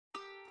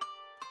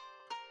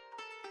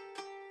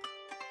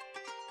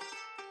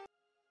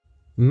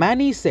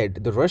Many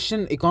said the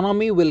Russian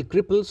economy will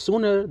cripple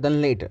sooner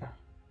than later.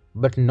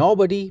 But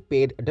nobody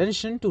paid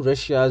attention to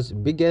Russia's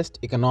biggest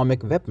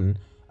economic weapon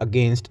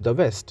against the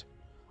West.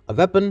 A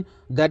weapon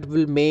that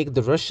will make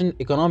the Russian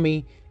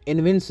economy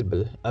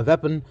invincible. A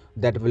weapon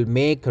that will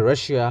make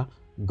Russia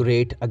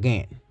great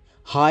again.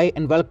 Hi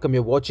and welcome,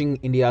 you're watching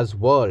India's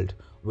World.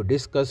 We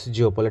discuss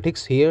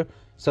geopolitics here.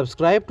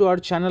 Subscribe to our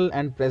channel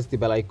and press the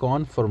bell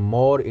icon for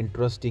more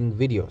interesting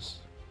videos.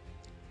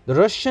 The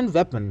Russian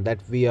weapon that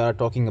we are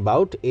talking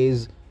about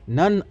is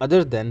none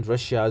other than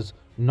Russia's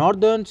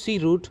Northern Sea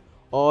Route,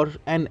 or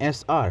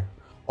NSR,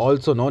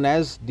 also known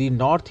as the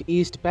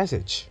Northeast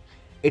Passage.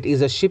 It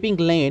is a shipping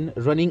lane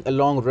running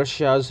along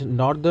Russia's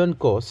northern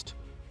coast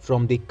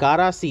from the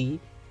Kara Sea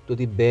to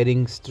the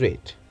Bering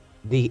Strait.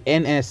 The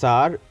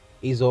NSR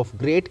is of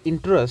great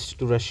interest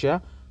to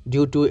Russia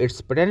due to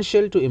its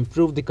potential to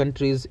improve the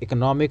country's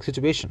economic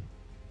situation.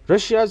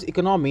 Russia's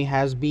economy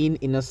has been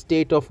in a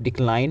state of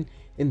decline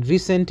in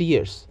recent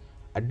years.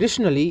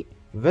 Additionally,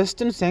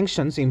 Western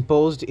sanctions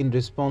imposed in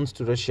response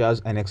to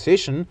Russia's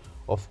annexation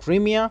of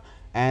Crimea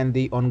and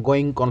the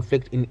ongoing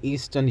conflict in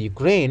eastern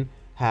Ukraine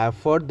have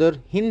further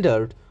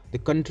hindered the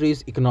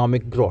country's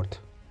economic growth.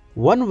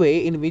 One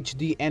way in which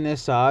the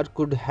NSR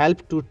could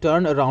help to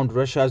turn around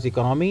Russia's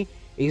economy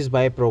is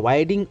by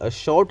providing a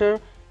shorter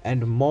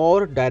and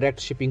more direct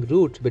shipping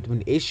route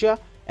between Asia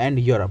and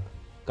Europe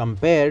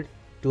compared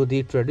to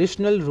the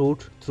traditional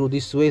route through the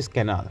Suez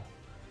Canal.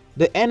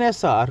 The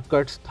NSR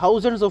cuts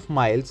thousands of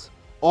miles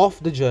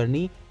off the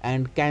journey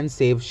and can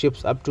save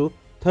ships up to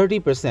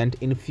 30%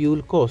 in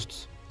fuel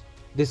costs.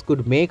 This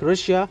could make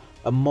Russia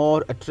a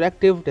more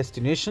attractive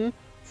destination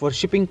for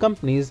shipping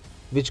companies,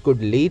 which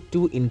could lead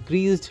to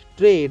increased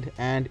trade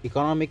and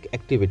economic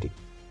activity.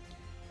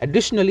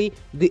 Additionally,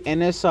 the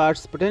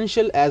NSR's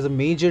potential as a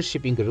major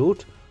shipping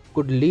route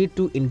could lead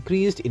to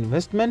increased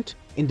investment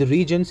in the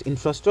region's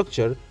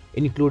infrastructure,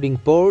 including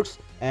ports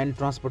and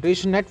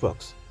transportation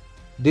networks.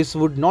 This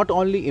would not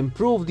only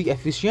improve the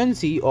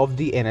efficiency of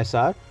the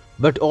NSR,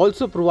 but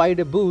also provide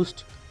a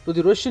boost to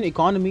the Russian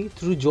economy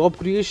through job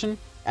creation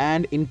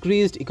and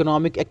increased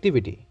economic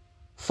activity.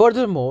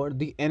 Furthermore,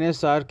 the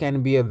NSR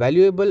can be a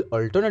valuable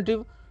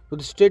alternative to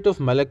the Strait of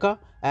Malacca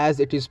as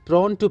it is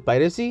prone to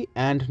piracy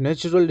and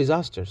natural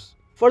disasters.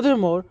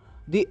 Furthermore,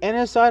 the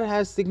NSR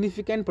has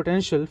significant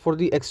potential for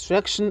the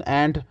extraction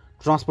and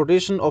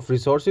transportation of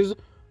resources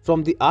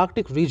from the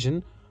Arctic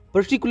region,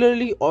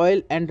 particularly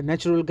oil and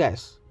natural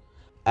gas.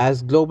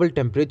 As global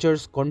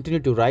temperatures continue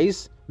to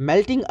rise,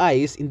 melting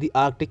ice in the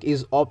Arctic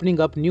is opening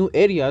up new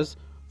areas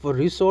for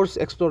resource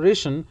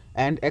exploration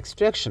and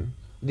extraction.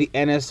 The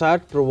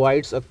NSR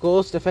provides a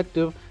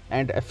cost-effective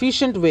and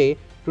efficient way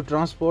to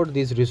transport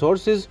these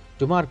resources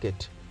to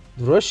market.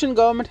 The Russian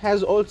government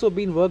has also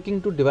been working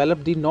to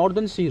develop the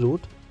Northern Sea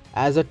Route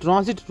as a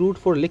transit route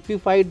for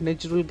liquefied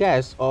natural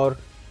gas, or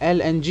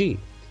LNG.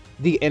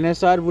 The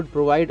NSR would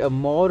provide a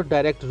more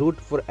direct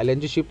route for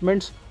LNG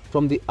shipments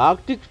from the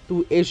Arctic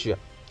to Asia,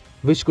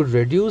 which could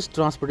reduce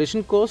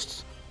transportation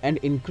costs and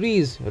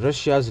increase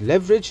Russia's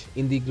leverage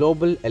in the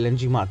global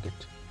LNG market.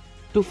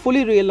 To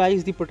fully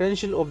realize the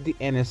potential of the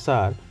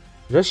NSR,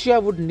 Russia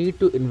would need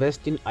to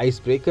invest in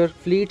icebreaker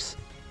fleets,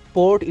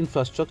 port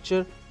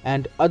infrastructure,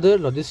 and other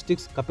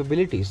logistics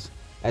capabilities,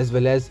 as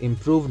well as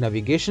improve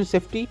navigation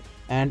safety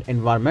and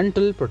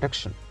environmental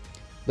protection.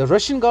 The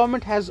Russian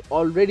government has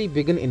already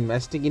begun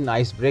investing in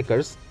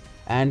icebreakers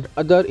and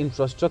other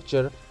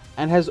infrastructure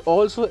and has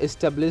also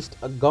established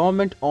a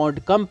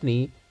government-owned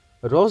company,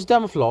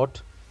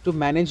 Rosneft, to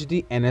manage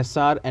the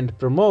NSR and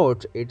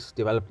promote its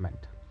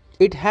development.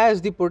 It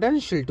has the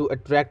potential to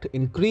attract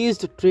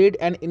increased trade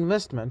and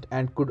investment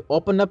and could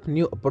open up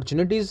new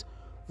opportunities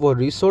for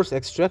resource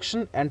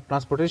extraction and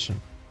transportation.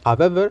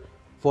 However,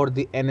 for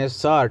the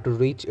NSR to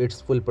reach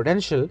its full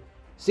potential,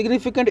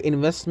 significant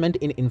investment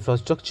in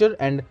infrastructure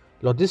and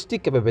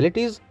logistic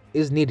capabilities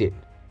is needed.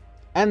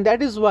 And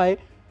that is why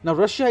now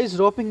Russia is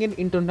roping in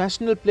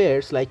international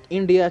players like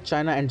India,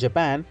 China and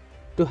Japan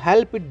to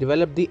help it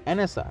develop the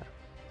NSR.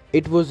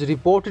 It was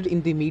reported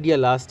in the media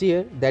last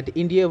year that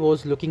India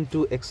was looking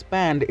to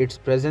expand its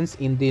presence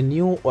in the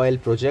new oil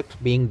project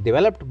being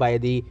developed by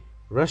the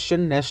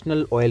Russian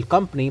national oil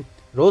company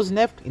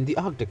Rosneft in the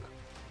Arctic.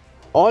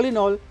 All in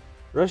all,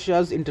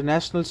 Russia's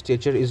international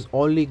stature is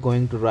only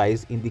going to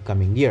rise in the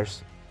coming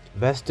years.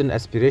 Western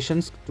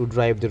aspirations to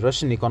drive the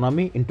Russian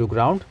economy into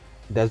ground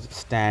thus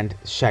stand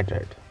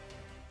shattered.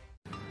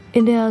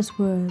 India's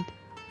World,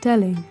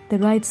 telling the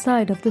right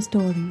side of the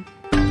story.